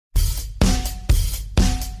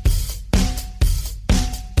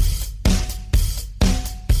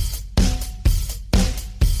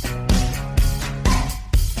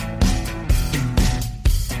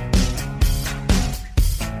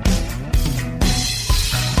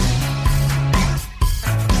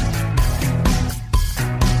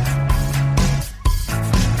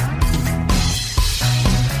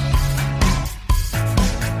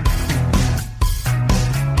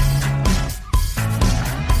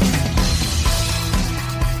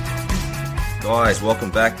Guys,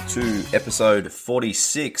 welcome back to episode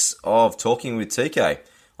 46 of Talking with TK.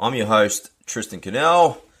 I'm your host, Tristan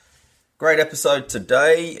Cannell. Great episode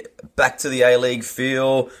today. Back to the A-League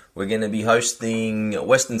feel. We're going to be hosting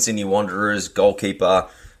Western Sydney Wanderers goalkeeper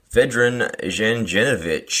Vedran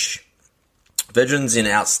Janjenovic. Vedran's in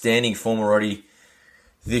outstanding form already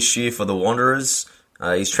this year for the Wanderers.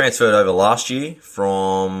 He's transferred over last year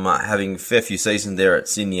from having a fair few seasons there at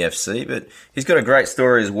Sydney FC, but he's got a great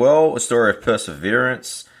story as well, a story of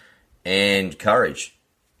perseverance and courage.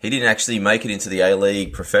 He didn't actually make it into the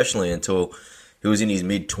A-League professionally until he was in his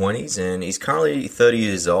mid-20s, and he's currently 30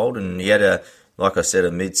 years old, and he had a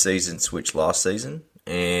mid-season switch last season,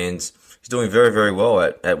 and he's doing very, very well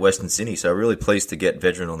at Western Sydney, so really pleased to get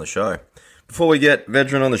Vedran on the show. Before we get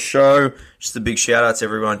Vedran on the show, just a big shout out to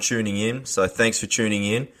everyone tuning in. So thanks for tuning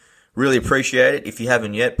in. Really appreciate it. If you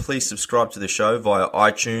haven't yet, please subscribe to the show via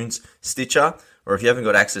iTunes, Stitcher, or if you haven't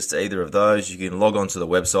got access to either of those, you can log on to the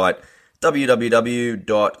website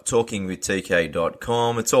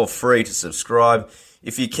www.talkingwithtk.com. It's all free to subscribe.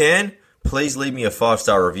 If you can, please leave me a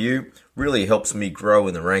 5-star review. Really helps me grow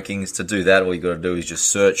in the rankings. To do that, all you got to do is just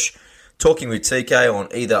search Talking with TK on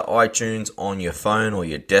either iTunes on your phone or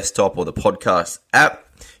your desktop or the podcast app.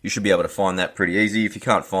 You should be able to find that pretty easy. If you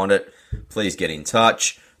can't find it, please get in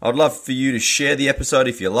touch. I'd love for you to share the episode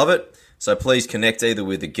if you love it. So please connect either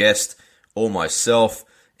with the guest or myself.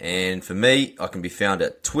 And for me, I can be found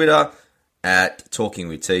at Twitter at Talking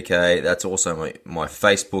with TK. That's also my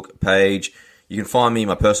Facebook page. You can find me,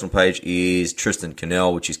 my personal page is Tristan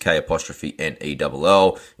Cannell, which is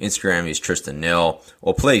K''N''E''L. Instagram is Tristan Nell.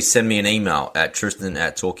 Or please send me an email at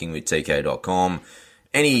tristan@talkingwithtk.com.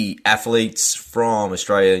 Any athletes from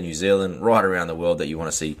Australia, New Zealand, right around the world that you want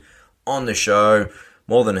to see on the show,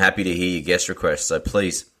 more than happy to hear your guest requests, so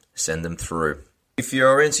please send them through. If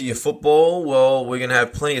you're into your football, well, we're going to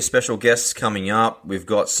have plenty of special guests coming up. We've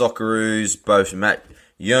got Socceroos, both Matt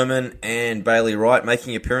Yerman and Bailey Wright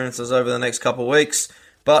making appearances over the next couple of weeks.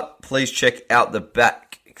 But please check out the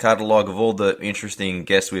back catalogue of all the interesting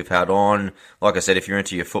guests we've had on. Like I said, if you're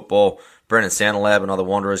into your football, Brendan Sanderlab and other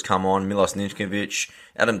Wanderers come on, Milos Ninkovic,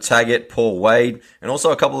 Adam Taggart, Paul Wade, and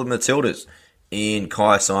also a couple of Matildas in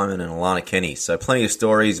Kai Simon and Alana Kenny. So plenty of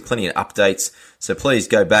stories, plenty of updates. So please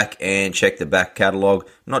go back and check the back catalogue.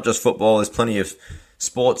 Not just football, there's plenty of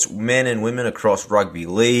sports, men and women across rugby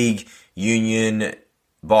league, union,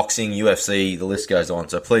 boxing, UFC, the list goes on.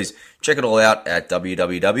 So please check it all out at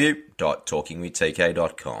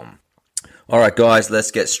www.talkingwithtk.com. Alright guys,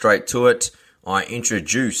 let's get straight to it. I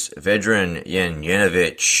introduce Vedran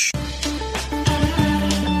Janjenovic.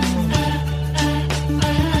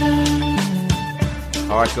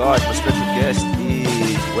 Alright guys, my special guest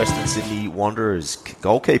is Western Sydney Wanderers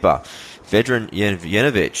goalkeeper Vedran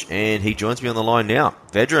Janjenovic, and he joins me on the line now.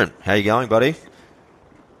 Vedran, how you going, buddy?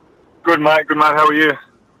 Good mate, how are you?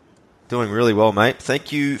 Doing really well, mate.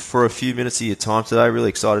 Thank you for a few minutes of your time today. Really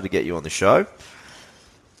excited to get you on the show.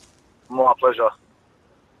 My pleasure.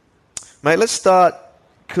 Mate, let's start,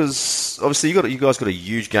 because obviously you guys got a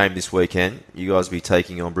huge game this weekend. You guys will be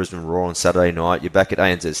taking on Brisbane Roar on Saturday night. You're back at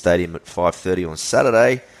ANZ Stadium at 5:30 on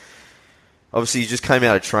Saturday. Obviously, you just came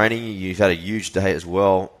out of training. You've had a huge day as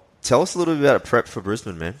well. Tell us a little bit about a prep for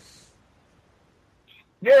Brisbane, man.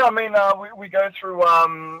 Yeah, I mean, we go through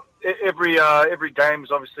every game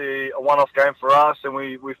is obviously a one-off game for us, and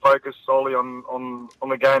we focus solely on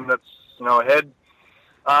the game that's ahead.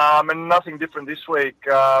 And nothing different this week.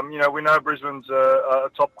 We know Brisbane's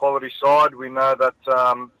a top quality side. We know that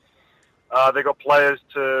they've got players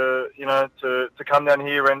to come down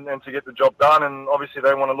here and to get the job done, and obviously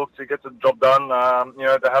they want to look to get the job done.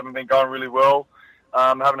 They haven't been going really well,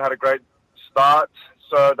 haven't had a great start.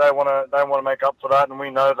 So they want to make up for that, and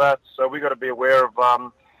we know that. So we got to be aware of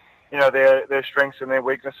their strengths and their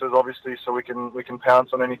weaknesses, obviously, so we can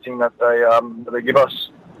pounce on anything that they give us.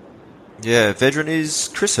 Yeah, Vedran, is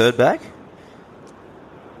Chris Hurd back?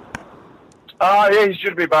 Yeah, he's due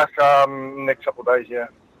to be back next couple of days. Yeah.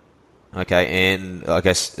 Okay, and I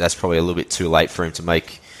guess that's probably a little bit too late for him to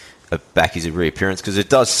make back his reappearance, because it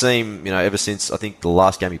does seem ever since I think the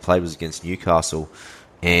last game he played was against Newcastle.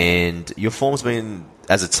 And your form's been,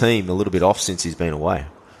 as a team, a little bit off since he's been away.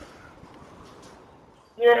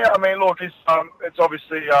 Yeah, I mean, look, it's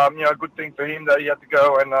obviously a good thing for him that he had to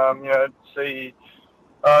go and see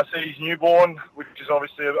his newborn, which is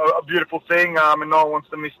obviously a beautiful thing, and no one wants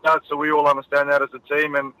to miss that. So we all understand that as a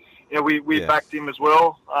team, and we backed him as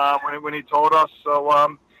well when he told us. So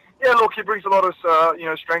yeah, look, he brings a lot of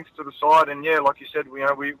strength to the side, and yeah, like you said, we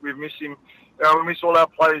miss him. We miss all our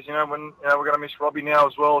players. When we're going to miss Robbie now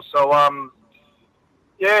as well. So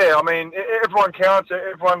Yeah, I mean, everyone counts.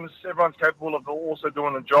 Everyone's capable of also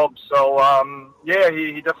doing the job. So, yeah,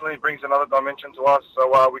 he definitely brings another dimension to us.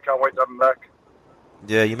 So we can't wait to have him back.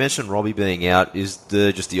 Yeah, you mentioned Robbie being out. Is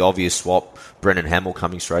just the obvious swap, Brendan Hamill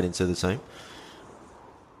coming straight into the team?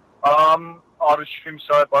 I'd assume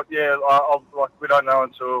so, but yeah, we don't know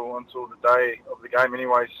until the day of the game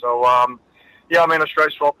anyway. So, yeah, I mean, a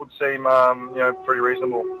straight swap would seem pretty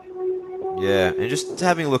reasonable. Yeah, and just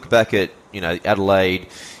having a look back at Adelaide,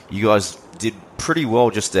 you guys did pretty well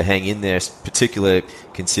just to hang in there, particularly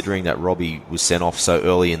considering that Robbie was sent off so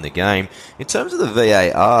early in the game. In terms of the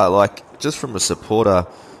VAR, like just from a supporter,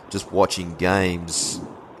 just watching games,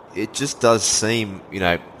 it just does seem,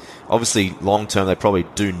 obviously long term they probably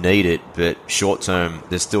do need it, but short term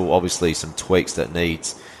there's still obviously some tweaks that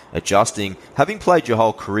needs adjusting. Having played your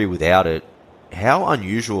whole career without it, how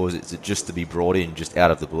unusual is it just to be brought in just out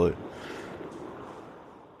of the blue?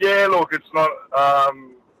 Yeah, look, it's not.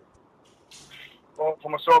 For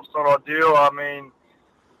myself, it's not ideal. I mean,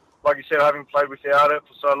 like you said, having played without it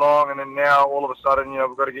for so long, and then now all of a sudden,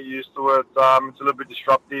 we've got to get used to it. It's a little bit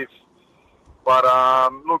disruptive, but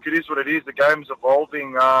look, it is what it is. The game's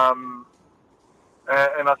evolving, and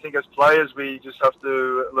I think as players, we just have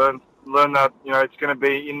to learn that it's going to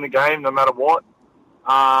be in the game no matter what.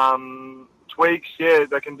 Tweaks, yeah,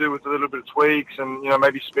 they can do with a little bit of tweaks, and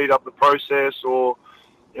maybe speed up the process or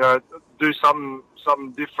do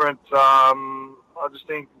something different. I just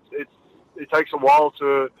think it takes a while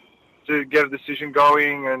to get a decision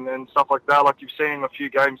going and stuff like that. Like you've seen in a few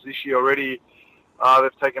games this year already,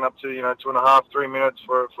 they've taken up to 2.5, 3 minutes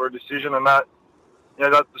for a decision, and that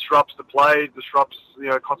that disrupts the play, disrupts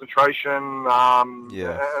concentration, and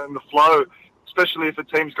the flow, especially if a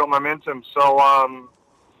team's got momentum. So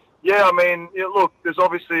yeah, I mean, look, there's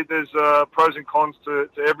pros and cons to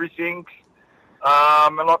everything.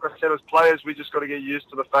 And like I said, as players, we just got to get used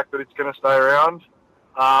to the fact that it's going to stay around.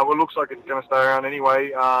 Well, it looks like it's going to stay around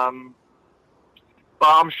anyway. But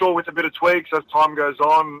I'm sure with a bit of tweaks as time goes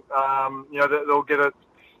on, they'll get it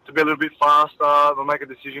to be a little bit faster. They'll make a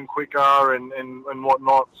decision quicker and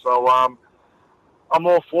whatnot. So I'm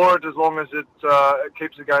all for it as long as it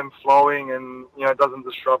keeps the game flowing and doesn't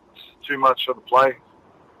disrupt too much of the play.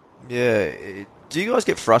 Yeah. Do you guys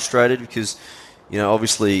get frustrated because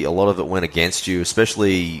obviously a lot of it went against you,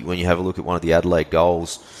 especially when you have a look at one of the Adelaide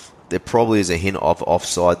goals. There probably is a hint of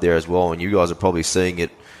offside there as well, and you guys are probably seeing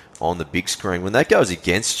it on the big screen. When that goes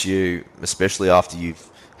against you, especially after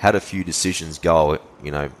you've had a few decisions go,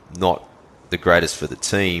 not the greatest for the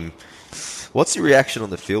team, what's the reaction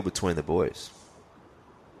on the field between the boys?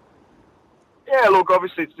 Yeah, look,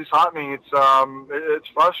 obviously it's disheartening. It's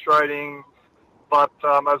frustrating. But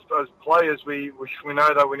as players, we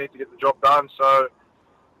know that we need to get the job done. So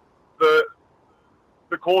the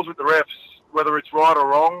calls with the refs, whether it's right or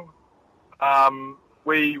wrong,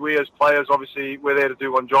 we as players, obviously, we're there to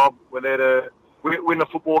do one job. We're there to win a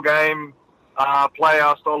football game, play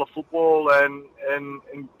our style of football, and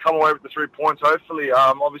come away with the 3 points, hopefully.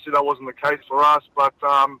 Obviously, that wasn't the case for us. But,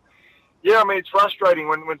 yeah, I mean, it's frustrating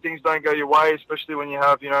when things don't go your way, especially when you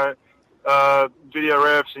have, video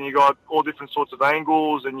refs and you got all different sorts of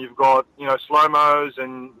angles and you've got slow-mos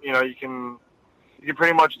and you can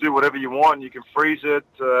pretty much do whatever you want. You can freeze it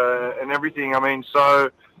and everything. I mean,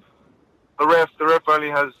 so the ref only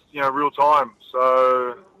has real time.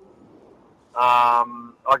 So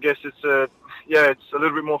I guess it's a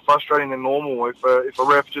little bit more frustrating than normal if a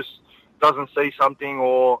ref just doesn't see something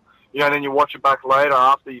or then you watch it back later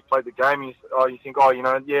after you've played the game and you think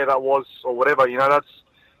that was or whatever.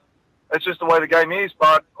 It's just the way the game is,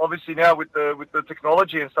 but obviously now with the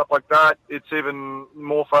technology and stuff like that, it's even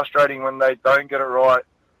more frustrating when they don't get it right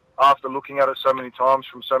after looking at it so many times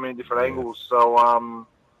from so many different angles. So,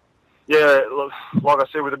 like I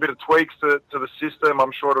said, with a bit of tweaks to the system,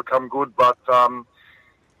 I'm sure it'll come good. But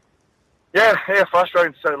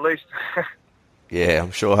frustrating to say the least. Yeah,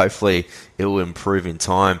 I'm sure hopefully it will improve in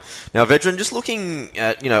time. Now, Veteran, just looking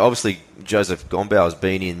at, obviously Joseph Gombau has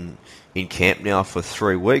been in camp now for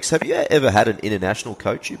 3 weeks. Have you ever had an international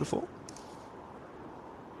coach you before?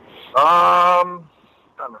 Don't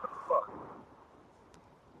know.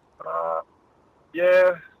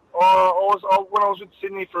 Yeah. When I was with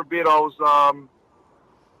Sydney for a bit, I was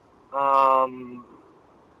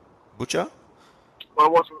Butcher? I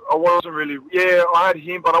wasn't really. Yeah, I had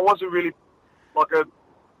him, but I wasn't really I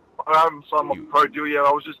haven't signed my pro deal yet.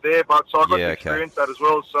 I was just there, but so I got to experience that as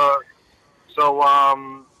well. So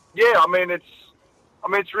yeah, I mean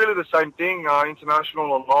it's really the same thing,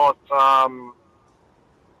 international or not.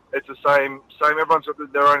 It's the same. Everyone's got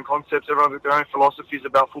their own concepts. Everyone's got their own philosophies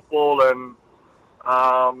about football, and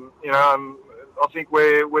and think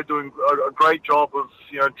we're doing a great job of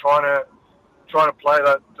trying to play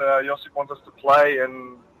that Josip wants us to play,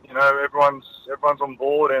 and everyone's on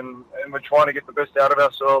board, and we're trying to get the best out of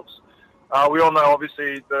ourselves. We all know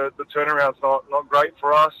obviously the turnaround's not great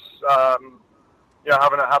for us.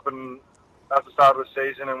 Having it happen at the start of the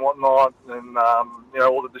season and whatnot, and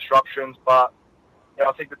all the disruptions, but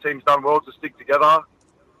I think the team's done well to stick together.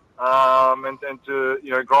 And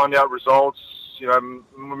to grind out results.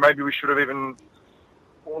 Maybe we should have even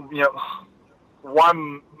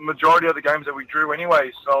won majority of the games that we drew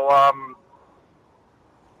anyway. So I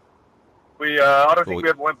don't think we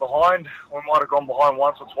ever went behind. We might have gone behind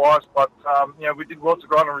once or twice, but we did well to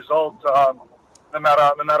grind a result. No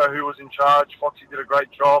matter who was in charge, Foxy did a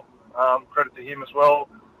great job. Credit to him as well.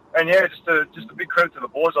 And just a big credit to the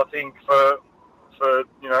boys, I think, for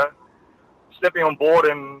stepping on board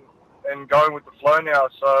and going with the flow now.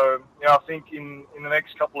 So I think in the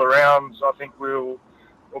next couple of rounds, I think we'll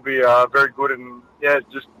be very good, and as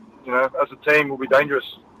a team, we'll be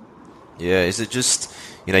dangerous. Yeah, is it just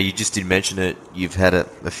you just did mention it. You've had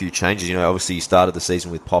a few changes. Obviously you started the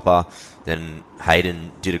season with Popper, then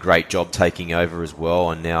Hayden did a great job taking over as well,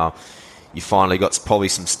 and now you finally got probably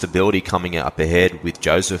some stability coming up ahead with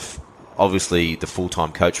Joseph. Obviously, the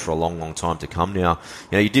full-time coach for a long, long time to come now.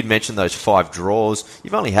 You did mention those 5 draws.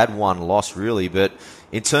 You've only had 1 loss, really, but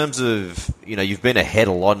in terms of, you've been ahead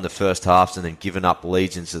a lot in the first half and then given up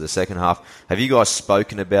leads into the second half. Have you guys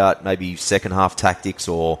spoken about maybe second half tactics,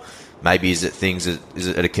 or maybe is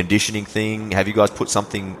it a conditioning thing? Have you guys put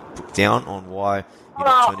something down on why you're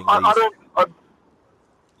not turning leads?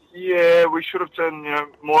 Yeah, we should have turned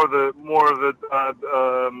more of the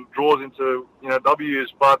draws into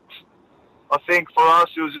W's, but I think for us,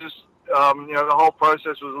 it was just, the whole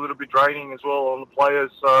process was a little bit draining as well on the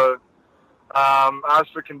players. So, as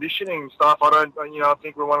for conditioning stuff, I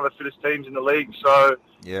think we're one of the fittest teams in the league. So,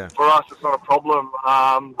 for us, it's not a problem.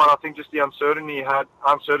 But I think just the uncertainty had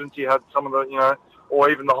some of the, or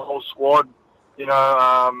even the whole squad, we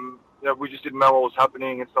just didn't know what was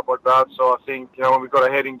happening and stuff like that. So I think, when we got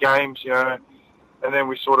ahead in games, and then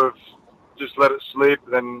we sort of just let it slip,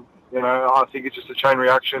 then, I think it's just a chain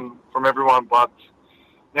reaction from everyone. But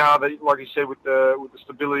now, like you said, with the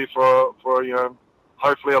stability for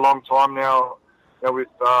hopefully a long time now, with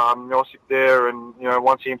Josip there, and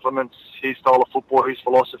once he implements his style of football, his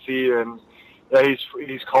philosophy, and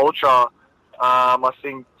his culture, I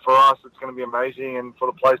think for us it's going to be amazing, and for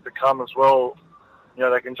the players to come as well,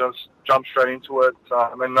 they can just jump straight into it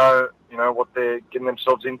and know what they're getting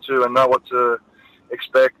themselves into, and know what to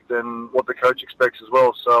expect and what the coach expects as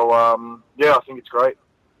well. So, I think it's great.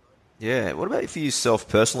 Yeah. What about for yourself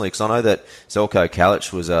personally? Because I know that Zeljko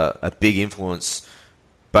Kalic was a big influence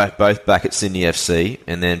both back at Sydney FC,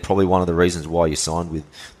 and then probably one of the reasons why you signed with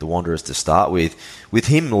the Wanderers to start with. With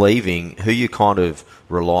him leaving, who are you kind of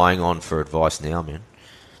relying on for advice now, man?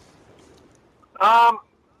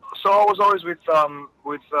 So I was always with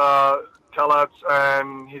Kalic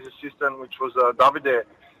and his assistant, which was Davide.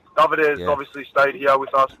 Davide's obviously stayed here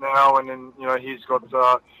with us now, and then he's got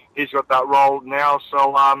that role now.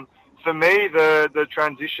 So for me, the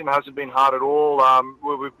transition hasn't been hard at all.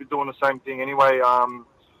 We've been doing the same thing anyway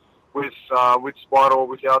with Spider or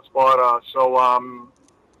without Spider. So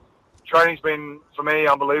training's been for me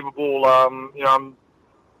unbelievable. I'm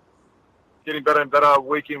getting better and better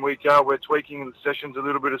week in, week out. We're tweaking the sessions a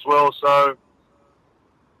little bit as well. So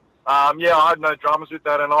I had no dramas with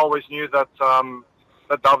that, and I always knew that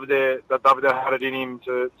that Davide had it in him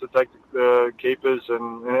to take the keepers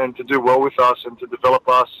and to do well with us and to develop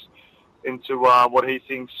us into what he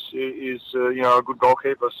thinks is a good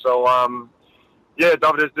goalkeeper. So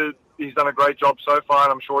Davide, he's done a great job so far,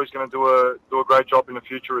 and I'm sure he's going to do a great job in the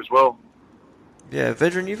future as well. Yeah,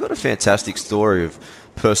 Vedran, you've got a fantastic story of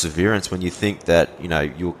perseverance when you think that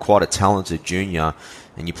you were quite a talented junior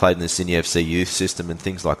and you played in the Sydney FC youth system and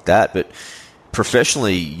things like that, but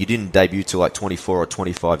professionally, you didn't debut till like 24 or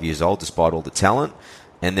 25 years old, despite all the talent.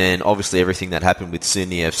 And then, obviously, everything that happened with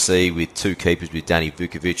Sydney FC, with 2 keepers, with Danny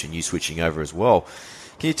Vukovic, and you switching over as well.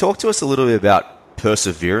 Can you talk to us a little bit about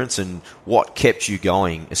perseverance and what kept you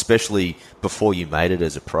going, especially before you made it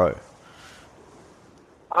as a pro?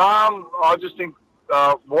 I just think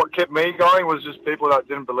what kept me going was just people that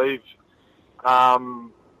didn't believe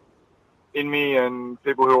in me, and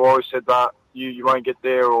people who always said that you won't get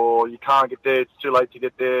there, or you can't get there, it's too late to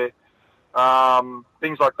get there.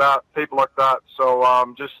 Things like that, people like that.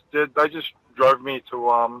 So they just drove me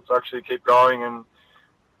to actually keep going, and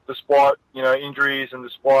despite injuries and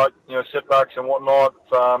despite setbacks and whatnot,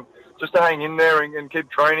 just to hang in there and keep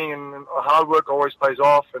training, and hard work always pays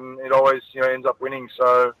off, and it always ends up winning.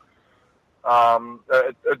 So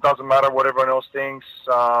It doesn't matter what everyone else thinks.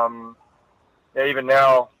 Yeah, even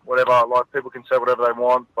now, whatever, like people can say whatever they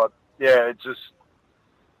want, but yeah, it's just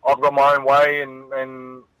I've got my own way,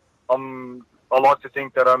 and I like to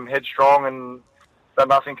think that I'm headstrong and that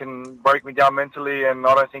nothing can break me down mentally, and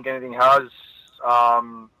I don't think anything has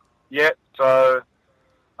yet. So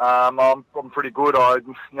I'm pretty good. I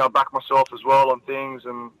back myself as well on things,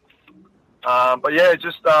 and but yeah,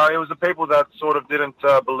 just it was the people that sort of didn't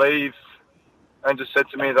believe and just said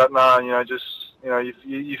to me that nah,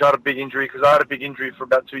 you've had a big injury, because I had a big injury for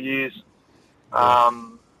about 2 years. Yeah.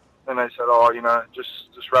 And they said, oh,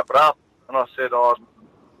 just wrap it up. And I said, oh,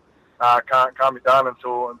 can't be done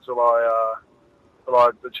until I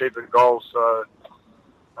achieve the goal. So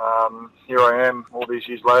here I am, all these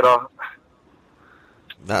years later.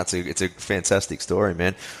 No, it's a fantastic story,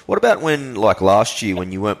 man. What about when, like last year,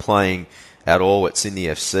 when you weren't playing at all at Sydney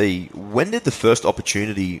FC? When did the first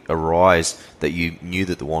opportunity arise that you knew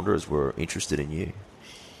that the Wanderers were interested in you?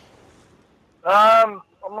 I'm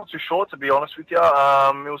not too sure, to be honest with you. It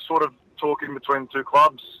was sort of talking between two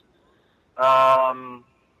clubs. Yeah,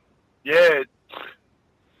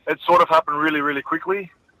 it sort of happened really, really quickly.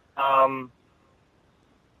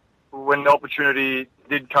 When the opportunity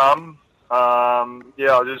did come,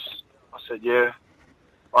 yeah, I said yeah.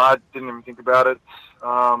 I didn't even think about it.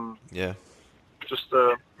 Yeah.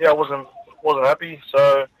 Yeah, I wasn't happy.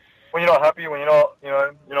 So when you're not happy, when you're not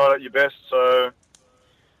at your best, so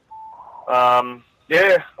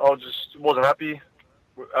yeah, I just wasn't happy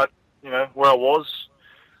at where I was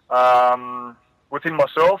within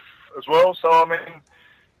myself as well. So I mean,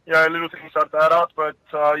 little things start to add up. But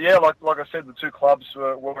yeah, like I said, the two clubs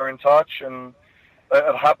were in touch, and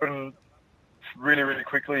it happened really, really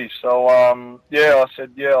quickly. So yeah, I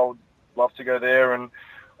said yeah, I would love to go there and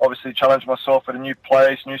obviously challenge myself at a new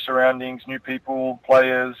place, new surroundings, new people,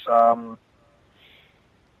 players,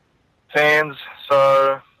 fans.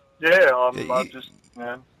 So yeah, I just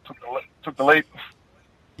took the leap.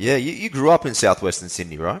 Yeah, you grew up in southwestern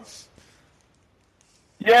Sydney, right?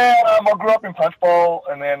 Yeah, I grew up in Punchbowl,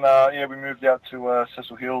 and then yeah, we moved out to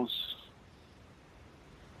Cecil Hills.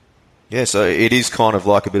 Yeah, so it is kind of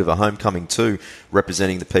like a bit of a homecoming too,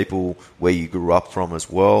 representing the people where you grew up from as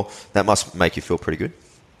well. That must make you feel pretty good.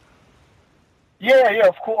 Yeah,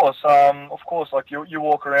 of course. Like you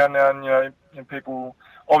walk around now, and people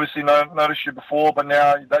obviously notice you before, but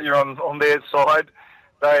now that you're on their side,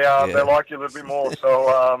 they like you a little bit more.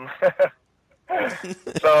 So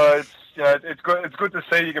so it's good. It's good to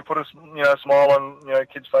see you can put a smile on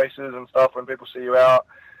kids' faces and stuff when people see you out,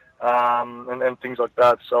 and things like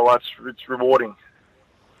that. So it's rewarding.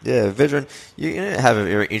 Yeah, Vedran, you have a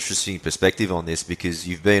very interesting perspective on this because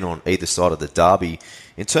you've been on either side of the derby.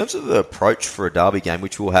 In terms of the approach for a derby game,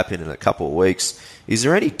 which will happen in a couple of weeks, is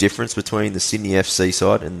there any difference between the Sydney FC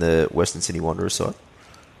side and the Western Sydney Wanderers side?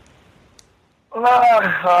 No,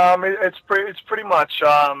 it's pretty much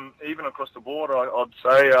even across the board. I'd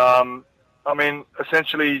say. I mean,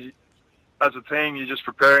 essentially, as a team, you're just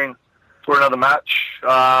preparing for another match.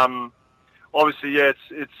 Obviously, yeah,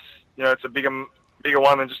 it's a bigger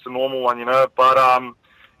one than just a normal one, But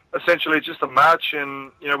essentially, it's just a match,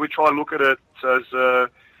 and we try to look at it as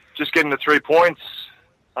just getting the 3 points,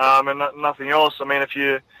 and nothing else. I mean, if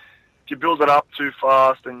you build it up too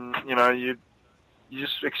fast, and you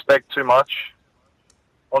just expect too much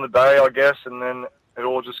on the day, I guess, and then it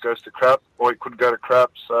all just goes to crap, or it could go to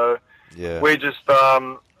crap. So Yeah. we just,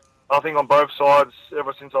 I think on both sides,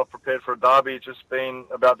 ever since I've prepared for a derby, it's just been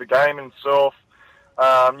about the game itself.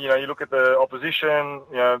 You look at the opposition,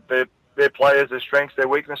 their players, their strengths, their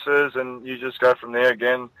weaknesses, and you just go from there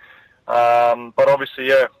again. But obviously,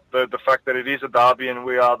 yeah, the fact that it is a derby and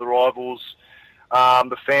we are the rivals,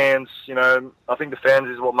 the fans, I think the fans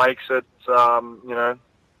is what makes it, a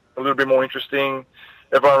little bit more interesting.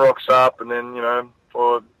 Everyone rocks up, and then,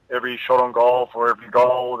 for every shot on goal, for every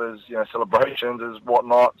goal, there's, celebrations, there's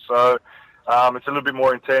whatnot. So, it's a little bit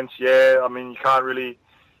more intense, yeah. I mean, you can't really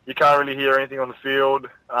hear anything on the field.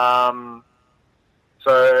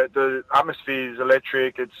 So the atmosphere is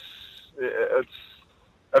electric. It's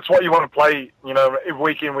what you want to play,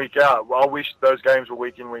 week in, week out. I wish those games were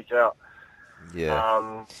week in, week out.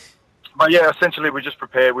 Yeah. But yeah, essentially we just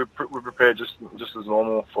prepare. We prepare just as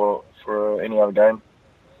normal for any other game.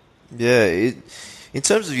 Yeah. In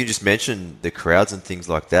terms of, you just mentioned the crowds and things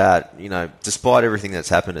like that, despite everything that's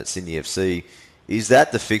happened at Sydney FC, is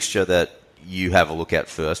that the fixture that you have a look at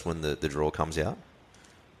first when the draw comes out?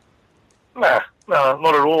 No,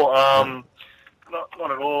 not at all.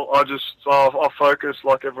 Not at all. I focus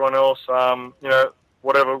like everyone else.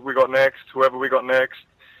 Whatever we got next, whoever we got next.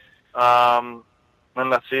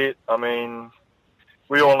 and that's it. I mean,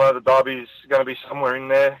 we all know the derby's going to be somewhere in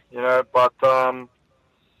there, but no,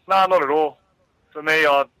 not at all. For me,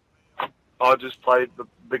 I just played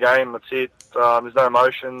the game. That's it. There's no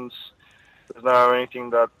emotions. There's no anything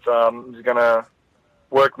that is going to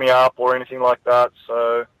work me up or anything like that.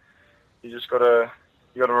 So you just got to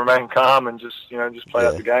remain calm and just play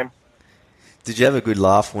out the game. Did you have a good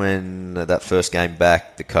laugh when that first game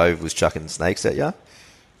back, the Cove was chucking snakes at you?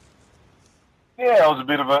 Yeah, it was a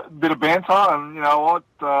bit of banter, and you know what,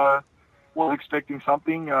 was expecting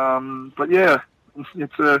something. But yeah,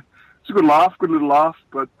 it's a good laugh, good little laugh.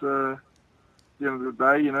 But at the end of the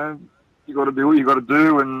day, you got to do what you got to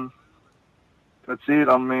do, and that's it.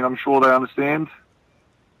 I mean, I'm sure they understand.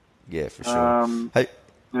 Yeah, for sure. Hey,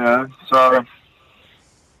 so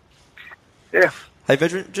yeah. Hey,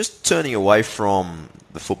 Vedran, just turning away from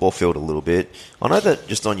the football field a little bit. I know that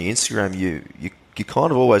just on your Instagram, you're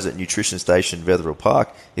kind of always at Nutrition Station, Wetherill Park.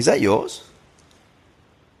 Is that yours?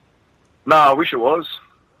 No, I wish it was.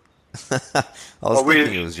 I was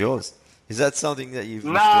thinking it was yours. Is that something that you've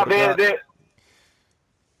Nah, thought about?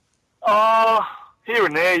 Here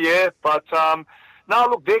and there, yeah. But no,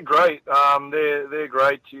 look, they're great. They're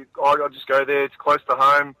great. I just go there. It's close to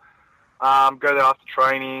home. Go there after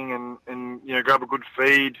training and grab a good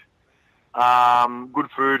feed,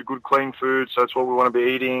 good food, good clean food. So that's what we want to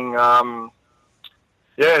be eating.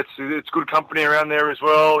 It's good company around there as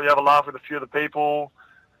well. You have a laugh with a few of the people.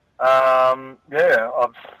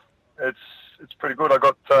 It's pretty good. I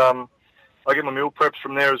get my meal preps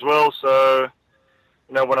from there as well. So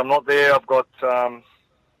when I'm not there, I've got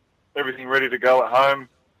everything ready to go at home.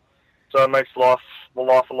 So it makes life a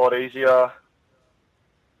lot easier.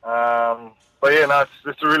 But yeah, no,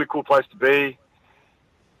 it's a really cool place to be,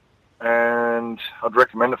 and I'd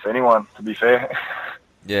recommend it for anyone, to be fair.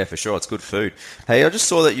 Yeah, for sure. It's good food. Hey, I just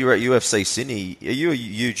saw that you were at UFC Sydney. Are you a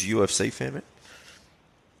huge UFC fan, man?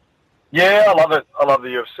 Yeah, I love it. I love the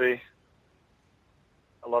UFC.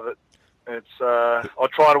 I love it. It's I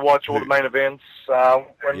try to watch all the main events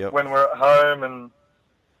when we're at home and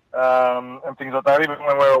things like that. Even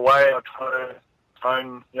when we're away, I try to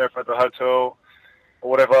phone, if at the hotel or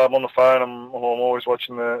whatever, I'm on the phone. I'm always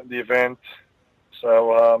watching the event.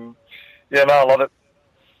 So I love it.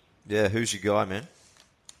 Yeah, who's your guy, man?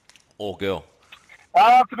 Or girl?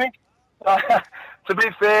 To be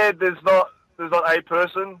fair, there's not a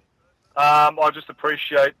person. I just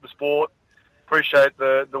appreciate the sport, appreciate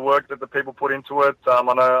the work that the people put into it. I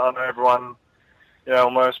know everyone,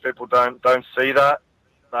 most people don't see that.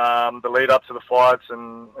 The lead up to the fights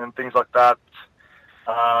and things like that.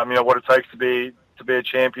 What it takes to be a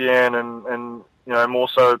champion and more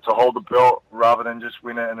so to hold the belt rather than just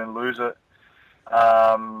win it and then lose it.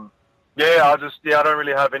 I don't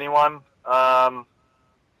really have anyone.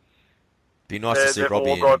 Be nice to see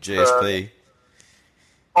Robbie in GSP.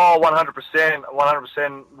 100%.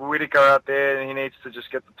 100%. Whittaker out there, he needs to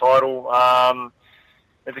just get the title. And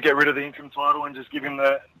to get rid of the interim title and just give him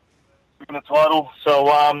the title. So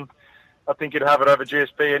I think he'd have it over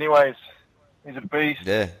GSP anyways. He's a beast.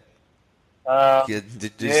 Yeah.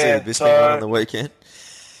 Did you see the Bisping one on the weekend?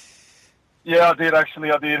 Yeah, I did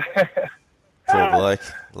actually. Poor bloke.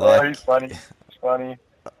 He's funny. It's funny.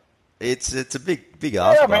 It's a big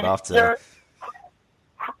ask, after. Yeah,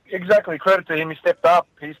 exactly. Credit to him. He stepped up.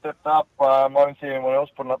 I don't see anyone else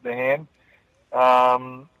putting up their hand.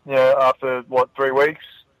 After 3 weeks?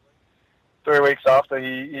 3 weeks after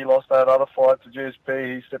he lost that other fight to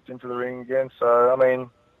GSP, he stepped into the ring again. So,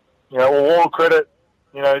 all credit,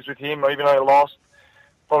 is with him, even though he lost.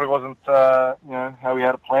 Probably wasn't, how he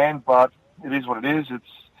had it planned, but it is what it is.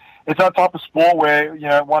 It's that type of sport where,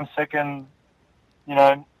 1 second,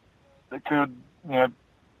 it could,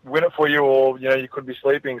 win it for you, or, you could be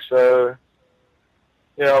sleeping. So,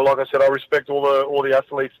 like I said, I respect all the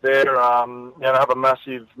athletes there. I have a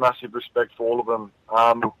massive respect for all of them,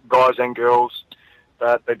 guys and girls,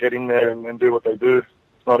 that they get in there and do what they do.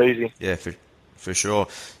 It's not easy. Yeah, for sure.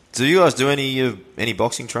 Do you guys do any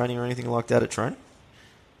boxing training or anything like that at training?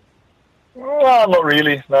 Well, not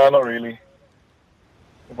really. No, not really.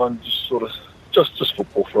 Everyone just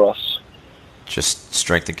football for us. Just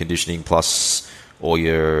strength and conditioning plus all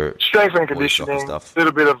your strength and conditioning stuff. A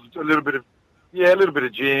little bit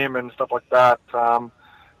of gym and stuff like that. But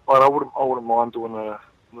I wouldn't mind doing a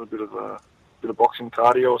little bit of boxing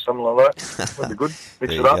cardio or something like that. That'd be good.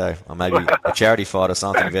 Mix it up. There you go. Or maybe a charity fight or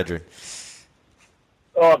something, Vedran.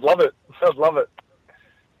 Oh, I'd love it.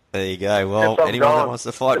 There you go. Well, anyone that wants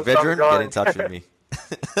to fight Vedran, get in touch with me.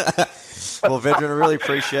 Well, Vedran, I really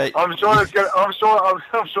appreciate. I'm sure it's going. I'm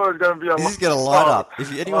sure it's going to be a. This is going to light up.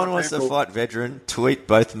 If anyone wants to fight Vedran, tweet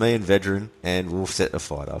both me and Vedran, and we'll set the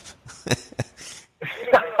fight up.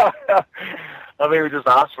 I think we just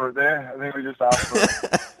asked for it there.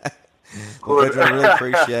 Well, Vedran, I really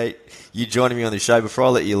appreciate you joining me on the show. Before I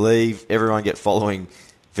let you leave, everyone get following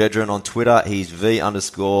Vedran on Twitter. He's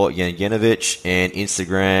V_Janjenovic, and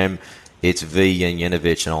Instagram, it's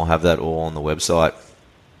V_Janjenovic, and I'll have that all on the website.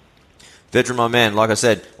 Vedran, my man, like I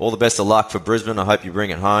said, all the best of luck for Brisbane. I hope you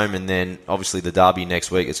bring it home, and then obviously the derby next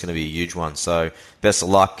week, it's going to be a huge one. So best of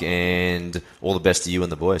luck, and all the best to you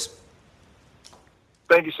and the boys.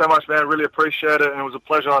 Thank you so much, man. Really appreciate it, and it was a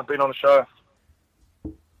pleasure being on the show.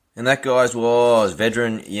 And that, guys, was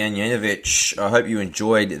Vedran Janjenovic. I hope you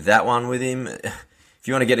enjoyed that one with him. If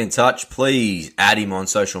you want to get in touch, please add him on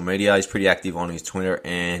social media. He's pretty active on his Twitter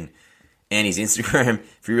and his Instagram.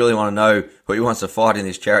 If you really want to know who he wants to fight in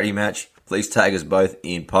this charity match, please tag us both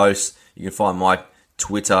in posts. You can find my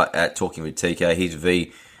Twitter at Talking with TK. He's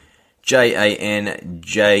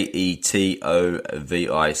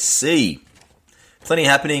VJanjetovic. Plenty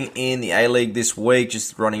happening in the A-League this week,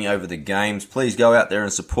 just running over the games. Please go out there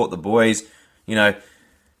and support the boys. You know,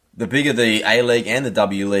 the bigger the A-League and the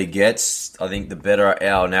W-League gets, I think the better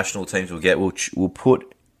our national teams will get. We'll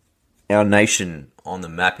put our nation on the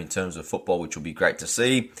map in terms of football, which will be great to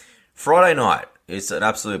see. Friday night, it's an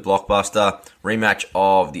absolute blockbuster. Rematch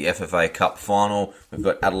of the FFA Cup final. We've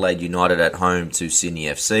got Adelaide United at home to Sydney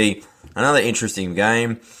FC. Another interesting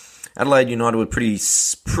game. Adelaide United were pretty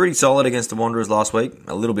solid against the Wanderers last week.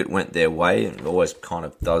 A little bit went their way, and it always kind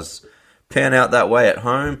of does pan out that way at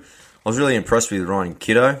home. I was really impressed with Ryan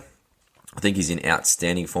Kiddo. I think he's in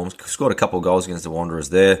outstanding form. Scored a couple of goals against the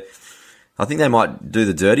Wanderers there. I think they might do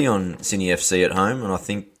the dirty on Sydney FC at home, and I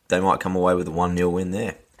think they might come away with a 1-0 win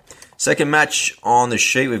there. Second match on the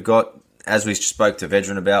sheet, we've got, as we spoke to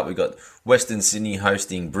Vedran about, we've got Western Sydney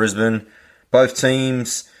hosting Brisbane. Both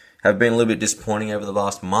teams have been a little bit disappointing over the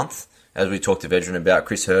last month. As we talked to Vedran about,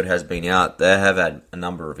 Chris Hurd has been out. They have had a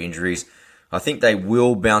number of injuries. I think they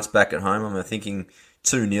will bounce back at home. I'm thinking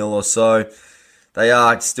 2-0 or so. They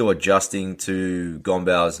are still adjusting to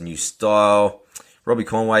Gombao's new style. Robbie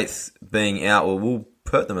Conway being out will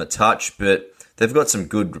hurt them a touch, but they've got some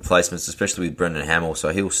good replacements, especially with Brendan Hamill, so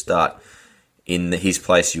he'll start in his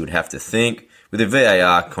place, you would have to think. With the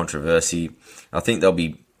VAR controversy, I think they'll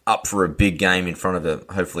be up for a big game in front of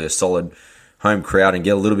hopefully a solid home crowd and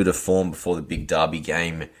get a little bit of form before the big derby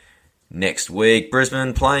game next week.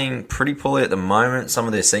 Brisbane playing pretty poorly at the moment. Some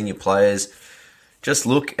of their senior players just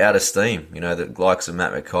look out of steam. You know, the likes of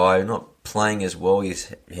Matt Mackay not playing as well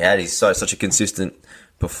as he had. He's such a consistent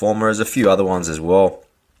performer as a few other ones as well.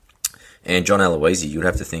 And John Aloisi, you'd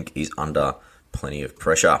have to think he's under plenty of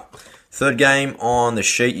pressure. Third game on the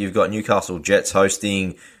sheet, you've got Newcastle Jets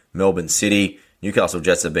hosting Melbourne City. Newcastle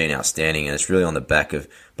Jets have been outstanding, and it's really on the back of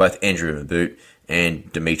both Andrew Maboot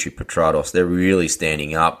and Dimitri Petrados. They're really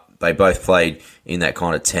standing up. They both played in that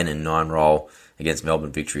kind of 10-9 role against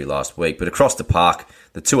Melbourne Victory last week. But across the park,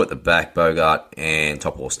 the two at the back, Bogart and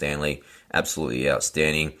Topwell Stanley, absolutely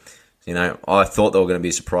outstanding. You know, I thought they were going to be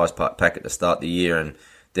a surprise pack at the start of the year, and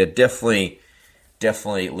they're definitely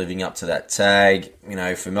living up to that tag. You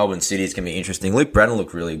know, for Melbourne City, it's going to be interesting. Luke Bradden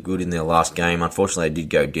looked really good in their last game. Unfortunately, they did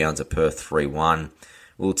go down to Perth 3-1.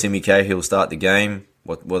 Will Timmy Cahill start the game?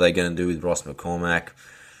 What are they going to do with Ross McCormack?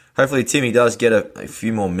 Hopefully, Timmy does get a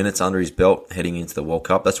few more minutes under his belt heading into the World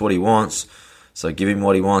Cup. That's what he wants. So give him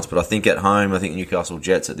what he wants. But I think at home, I think Newcastle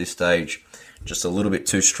Jets at this stage, just a little bit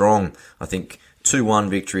too strong. I think 2-1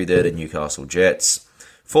 victory there to Newcastle Jets.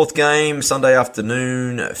 Fourth game, Sunday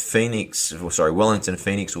afternoon, Wellington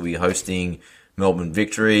Phoenix will be hosting Melbourne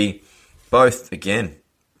Victory. Both, again,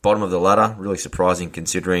 bottom of the ladder. Really surprising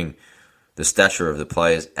considering the stature of the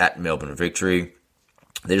players at Melbourne Victory.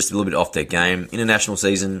 They're just a little bit off their game. International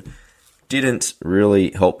season didn't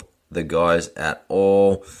really help the guys at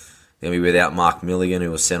all. They'll be without Mark Milligan,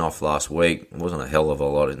 who was sent off last week. It wasn't a hell of a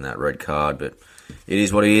lot in that red card, but it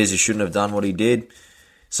is what he is. He shouldn't have done what he did.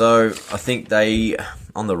 So I think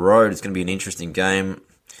on the road, it's going to be an interesting game.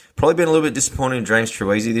 Probably been a little bit disappointed in James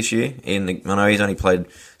Truezy this year. I know he's only played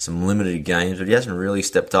some limited games, but he hasn't really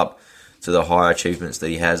stepped up to the high achievements that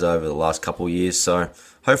he has over the last couple of years. So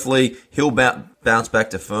hopefully he'll bounce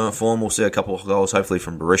back to form. We'll see a couple of goals, hopefully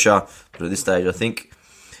from Berisha. But at this stage, I think,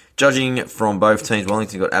 judging from both teams,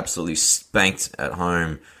 Wellington got absolutely spanked at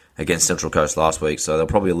home against Central Coast last week, so they're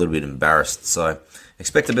probably a little bit embarrassed. So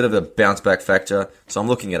expect a bit of a bounce-back factor. So I'm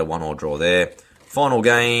looking at a 1-1 draw there. Final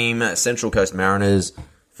game, Central Coast Mariners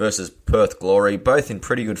versus Perth Glory, both in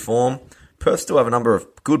pretty good form. Perth still have a number of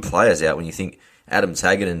good players out when you think Adam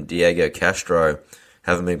Taggart and Diego Castro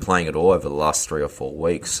haven't been playing at all over the last 3 or 4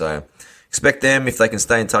 weeks. So expect them, if they can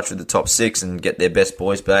stay in touch with the top 6 and get their best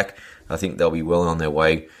boys back, I think they'll be well on their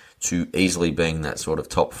way to easily being that sort of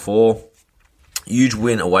top 4. Huge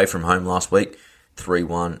win away from home last week,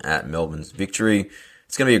 3-1 at Melbourne's Victory.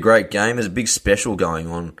 It's going to be a great game. There's a big special going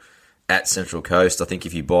on at Central Coast. I think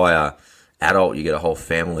if you buy a adult, you get a whole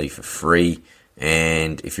family for free.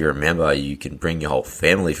 And if you're a member, you can bring your whole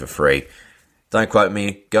family for free. Don't quote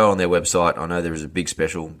me. Go on their website. I know there is a big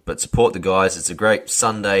special, but support the guys. It's a great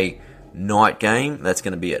Sunday night game. That's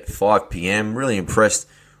going to be at 5 p.m. Really impressed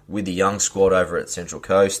with the young squad over at Central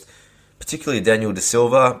Coast, particularly Daniel De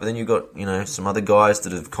Silva. But then you've got, some other guys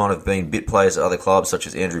that have kind of been bit players at other clubs, such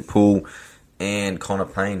as Andrew Poole and Connor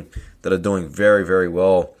Payne, that are doing very, very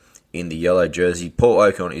well in the yellow jersey. Paul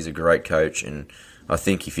Ocon is a great coach, and I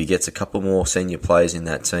think if he gets a couple more senior players in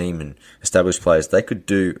that team and established players, they could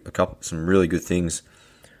do some really good things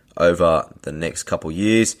over the next couple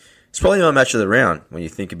years. It's probably my match of the round when you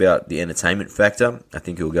think about the entertainment factor. I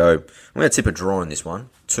think it'll go. I'm going to tip a draw in this one,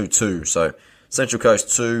 2-2. So Central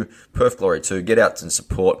Coast 2, Perth Glory 2. Get out and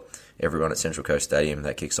support everyone at Central Coast Stadium.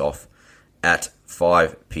 That kicks off at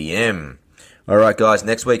 5 p.m. All right, guys,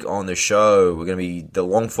 next week on the show, we're going to be the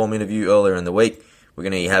long-form interview earlier in the week. We're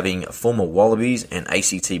going to be having former Wallabies and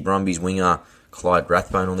ACT Brumbies winger Clyde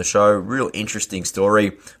Rathbone on the show. Real interesting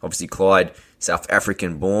story. Obviously, Clyde, South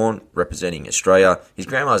African born, representing Australia. His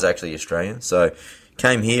grandma's actually Australian, so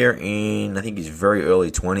came here in, I think, his very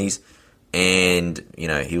early 20s, and,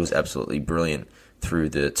 he was absolutely brilliant through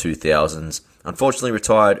the 2000s. Unfortunately,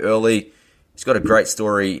 retired early. He's got a great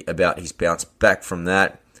story about his bounce back from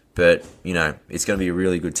that. But, it's going to be a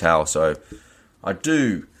really good tale. So I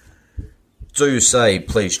do say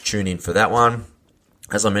please tune in for that one.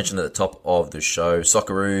 As I mentioned at the top of the show,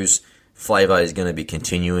 Socceroos flavour is going to be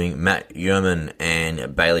continuing. Matt Yerman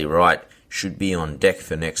and Bailey Wright should be on deck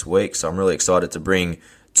for next week. So I'm really excited to bring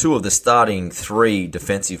 2 of the starting 3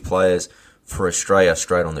 defensive players for Australia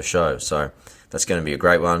straight on the show. So that's going to be a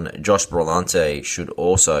great one. Josh Brolante should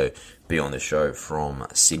also be on the show from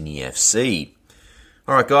Sydney FC.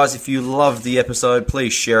 Alright guys, if you loved the episode,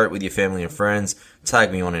 please share it with your family and friends.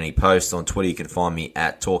 Tag me on any posts. On Twitter, you can find me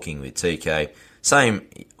at Talking with TK. Same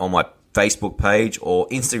on my Facebook page or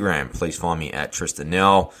Instagram. Please find me at Tristan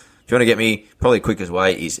Nell. If you want to get me, probably the quickest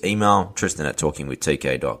way is email,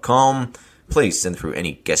 tristan@talkingwithtk.com. Please send through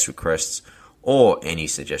any guest requests or any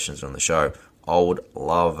suggestions on the show. I would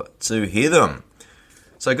love to hear them.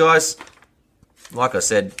 So guys, like I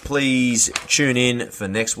said, please tune in for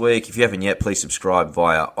next week. If you haven't yet, please subscribe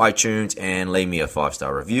via iTunes and leave me a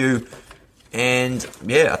 5-star review. And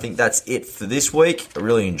I think that's it for this week. I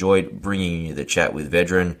really enjoyed bringing you the chat with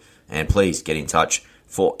Vedran. And please get in touch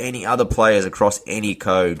for any other players across any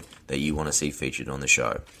code that you want to see featured on the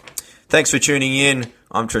show. Thanks for tuning in.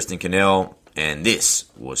 I'm Tristan Cannell, and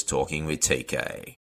this was Talking with TK.